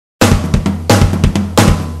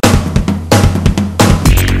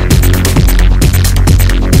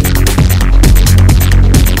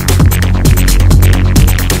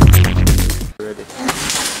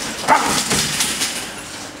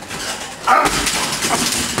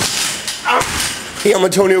Hey, I'm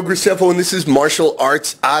Antonio Graceffo and this is Martial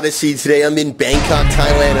Arts Odyssey. Today I'm in Bangkok,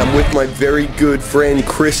 Thailand. I'm with my very good friend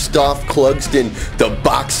Christophe Clugston, the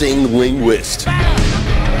boxing linguist.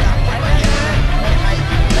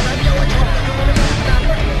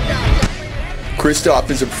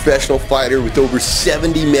 Christoph is a professional fighter with over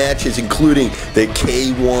 70 matches, including the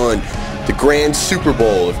K1, the Grand Super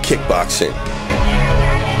Bowl of kickboxing.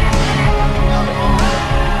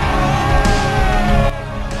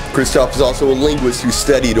 Christoph is also a linguist who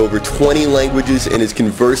studied over 20 languages and is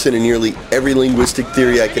conversant in nearly every linguistic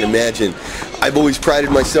theory I can imagine. I've always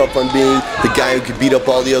prided myself on being the guy who could beat up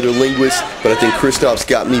all the other linguists, but I think Christoph's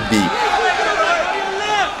got me beat.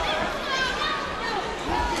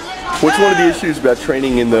 What's one of the issues about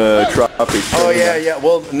training in the tropics? Oh yeah.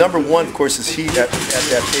 Well, number one, of course, is heat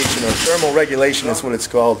adaptation, or thermal regulation is what it's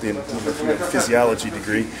called in the physiology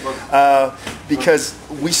degree. Because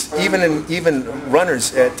even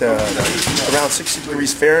runners at around 60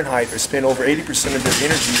 degrees Fahrenheit spend over 80% of their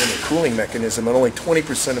energy in a cooling mechanism, and only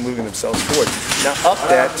 20% are moving themselves forward. Now up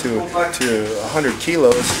that to 100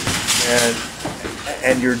 kilos,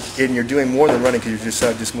 and you're doing more than running, because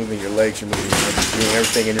you're just moving your legs, you're doing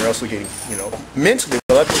everything, and you're also getting, mentally.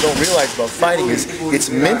 What a lot of people don't realize about fighting is it's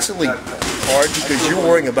mentally hard because you're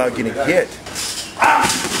worrying about getting hit.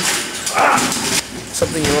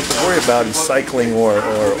 Something you don't have to worry about in cycling or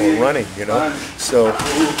running, So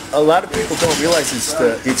a lot of people don't realize it's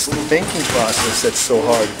the thinking process that's so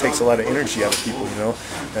hard. It takes a lot of energy out of people,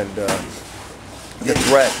 and the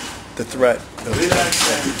threat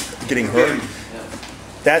of getting hurt.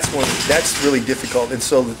 That's really difficult, and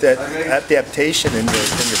so that adaptation in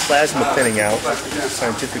your plasma thinning out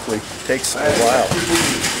scientifically takes a while.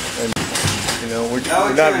 And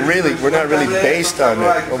we're not really based on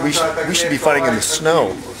it. Well, we should be fighting in the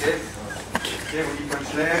snow.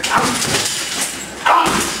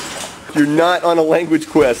 You're not on a language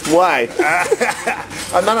quest. Why?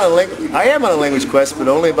 I am on a language quest, but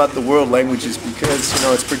only about the world languages, because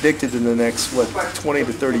it's predicted in the next 20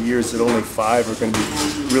 to 30 years that only 5 are going to be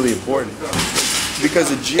really important.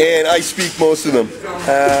 Because and I speak most of them.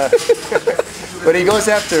 But he goes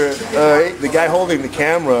after the guy holding the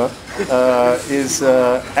camera is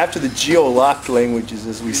after the geo-locked languages,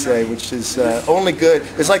 as we say, which is only good.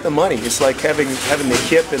 It's like the money. It's like having the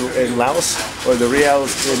kip in Laos or the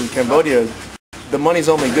reals in Cambodia. The money's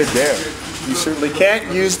only good there. You certainly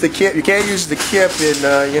can't use the kip. You can't use the kip in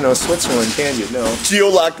Switzerland, can you? No.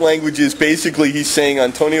 Geo-locked languages. Basically, he's saying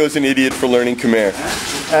Antonio's an idiot for learning Khmer.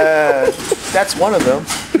 That's one of them.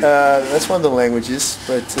 That's one of the languages.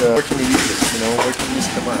 But where can you use it? Where can you use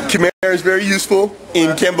Khmer? Khmer is very useful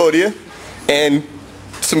in Cambodia and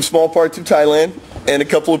some small parts of Thailand and a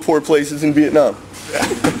couple of poor places in Vietnam.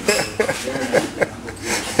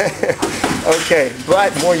 Okay,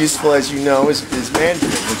 but more useful, as you know, is Mandarin,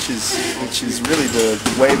 which is really the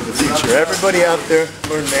wave of the future. Everybody out there,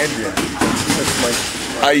 learn Mandarin.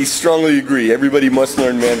 I strongly agree. Everybody must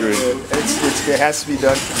learn Mandarin. It has to be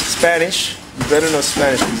done. Spanish, you better know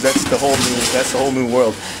Spanish, because that's the whole new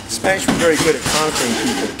world. Spanish were very good at conquering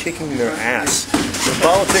people, kicking their ass. The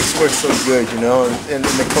politics weren't so good, and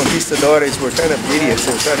the conquistadores were kind of idiots.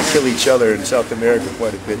 They were trying to kill each other in South America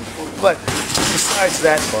quite a bit. But besides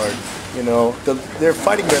that part, their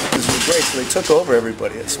fighting methods were great, so they took over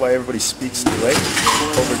everybody. That's why everybody speaks the language.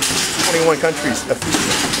 Over 21 countries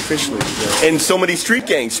officially. And so many street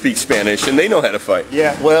gangs speak Spanish, and they know how to fight.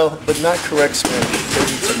 Yeah, well, but not correct Spanish. They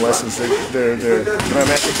need some lessons. Their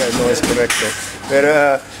gramática no es correcto. But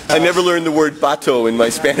I never learned the word bato in my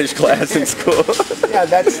Spanish class in school. Yeah,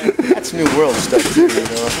 that's New World stuff too. I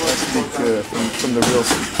speak from the real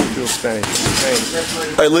Spanish.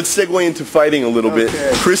 All right, let's segue into fighting a little bit.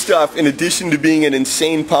 Christoph, in addition to being an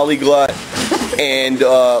insane polyglot and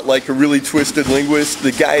like a really twisted linguist,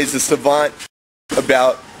 the guy is a savant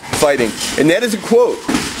about fighting. And that is a quote.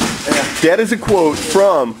 That is a quote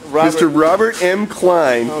from Mr. Robert M.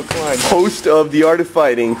 Klein, host of The Art of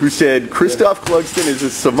Fighting, who said, Christophe Clugston is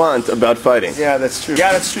a savant about fighting. Yeah, that's true.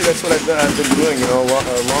 Yeah, that's true. That's what I've been doing, a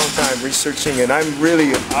long time researching, and I'm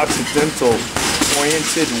really Occidental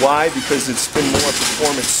oriented. Why? Because it's been more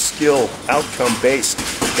performance skill, outcome based.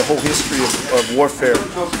 The whole history of warfare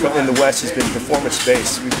in the West has been performance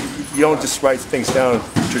based. You don't just write things down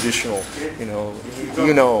traditional.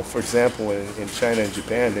 For example, in China and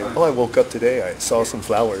Japan, I woke up today, I saw some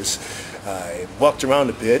flowers. I walked around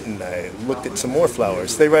a bit and I looked at some more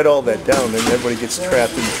flowers. They write all that down, and everybody gets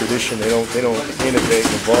trapped in the tradition. They don't innovate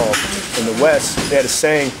and evolve. In the West, they had a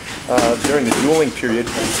saying during the dueling period,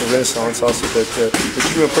 the Renaissance also, that the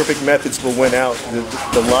true and perfect methods will win out,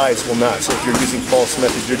 the lies will not. So if you're using false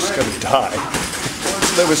methods, you're just going to die.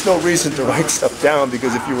 there was no reason to write stuff down,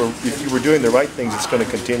 because if you were doing the right things, it's going to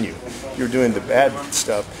continue. If you're doing the bad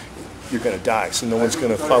stuff, you're going to die. So no one's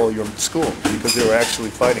going to follow your school, because they were actually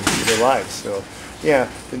fighting for their lives. So yeah,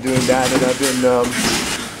 been doing that, and I've been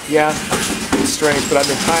yeah, it's strange, but I've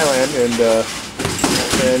been in Thailand and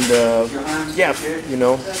yeah, you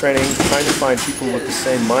know, trying to find people with the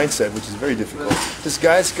same mindset, which is very difficult. This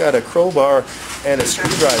guy's got a crowbar and a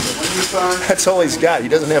screwdriver. That's all he's got. He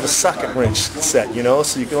doesn't have a socket wrench set, you know,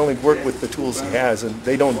 so you can only work with the tools he has, and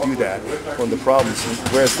they don't do that. One of the problems,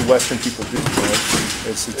 whereas the Western people do, right?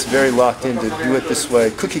 It's very locked in to do it this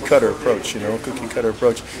way, cookie cutter approach, you know, cookie cutter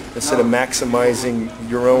approach, instead of maximizing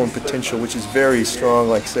your own potential, which is very strong,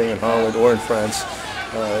 like say in Holland or in France.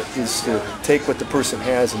 Is to take what the person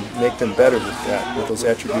has and make them better with that, with those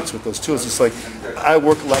attributes, with those tools. It's like I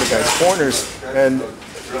work a lot of guys' corners, and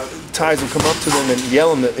Thais will come up to them and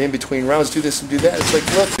yell in between rounds, do this and do that. It's like,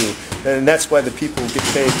 look, and that's why the people get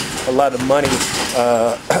paid a lot of money,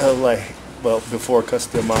 like, well, before Cus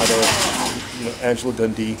D'Amato, you know, Angela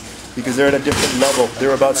Dundee, because they're at a different level.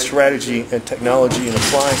 They're about strategy and technology and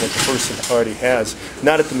applying what the person already has,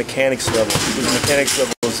 not at the mechanics level, because the mechanics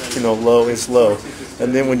level is, you know, low is low.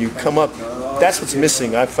 And then when you come up, that's what's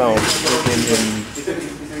missing, I found,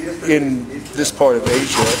 in this part of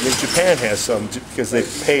Asia. I mean, Japan has some, because they've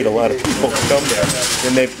paid a lot of people to come there,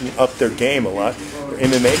 and they've upped their game a lot. Their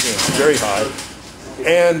MMA game is very high.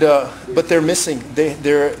 And, but they're missing,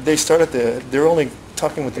 they start at they're only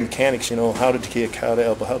talking with the mechanics, you know, how to kick, how to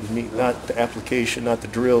elbow, how to meet, not the application, not the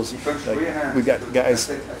drills. Like, we've got guys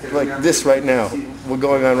like this right now. We're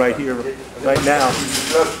going on right here, right now.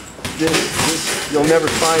 You'll never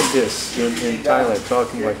find this in Thailand,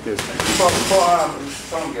 talking like this.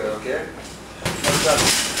 Okay?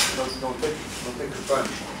 Don't take the punch.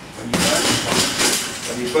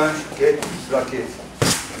 When you punch, okay, block it.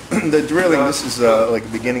 The drilling, this is like a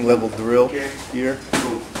beginning level drill here,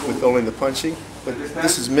 with only the punching. But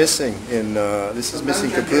this is missing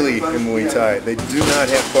completely in Muay Thai. They do not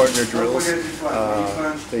have partner drills.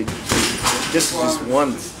 This is just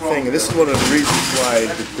one thing, and this is one of the reasons why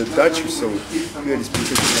the Dutch are so good, is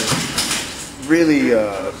because really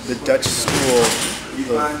the Dutch school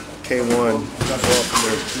of K1,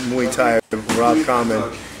 their Muay Thai, Rob Common,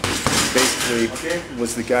 basically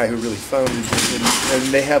was the guy who really founded it,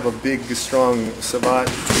 and they have a big, strong Savate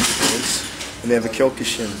influence, and they have a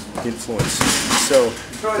Kyokushin influence. So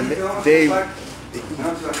they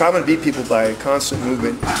Common beat people by constant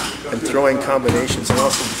movement and throwing combinations, and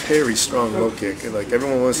also very strong low kick. Like,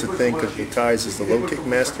 everyone wants to think of the Thais as the low kick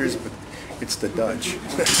masters, but it's the Dutch.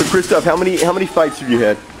 So Christoph, how many fights have you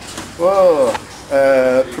had? Whoa,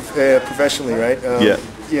 professionally, right? Yeah.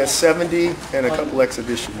 Yeah, 70 and a couple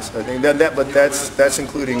exhibitions. I think but that's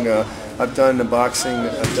including. I've done boxing,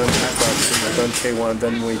 I've done kickboxing, I've done K1, I've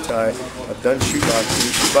done Muay Thai, I've done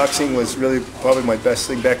shootboxing. Shootboxing was really probably my best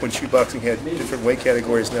thing back when shootboxing had different weight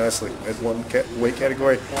categories. Now it's like at one weight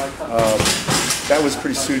category. That was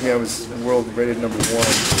pretty suited me. I was world rated #1 for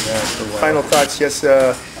that for a while. Final thoughts, yes.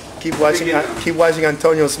 Keep watching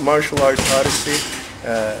Antonio's martial arts Odyssey.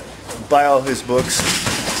 Buy all his books.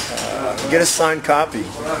 Get a signed copy.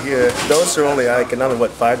 Those are only like another,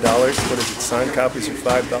 what, $5? What is it? Signed copies are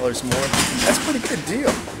 $5 more. That's a pretty good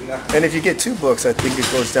deal. And if you get 2 books, I think it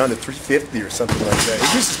goes down to $3.50 or something like that.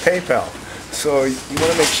 It uses PayPal, so you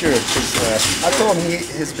want to make sure. Because I told him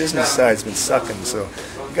his business side's been sucking, so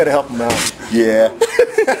you got to help him out. Yeah.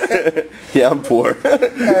 Yeah, I'm poor.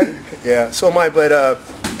 Yeah. So am I. But oh,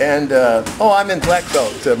 I'm in black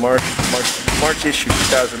belt. March issue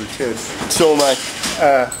 2002. So am I.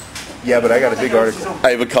 Yeah, but I got a big article. I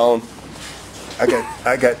have a column.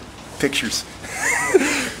 I got pictures.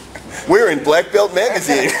 We're in Black Belt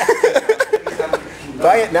magazine.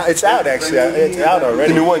 Buy it now. It's out, actually. It's out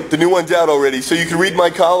already. The new one's out already. So you can read my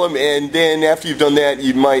column, and then after you've done that,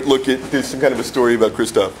 you might look at some kind of a story about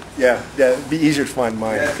Christoph. Yeah. It'd be easier to find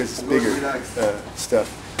mine because it's bigger stuff.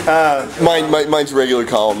 Mine's a regular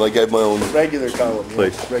column. Like, I have my own regular column.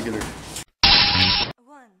 place. Regular. 1,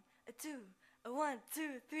 2, 1,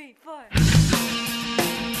 2, 3, 4.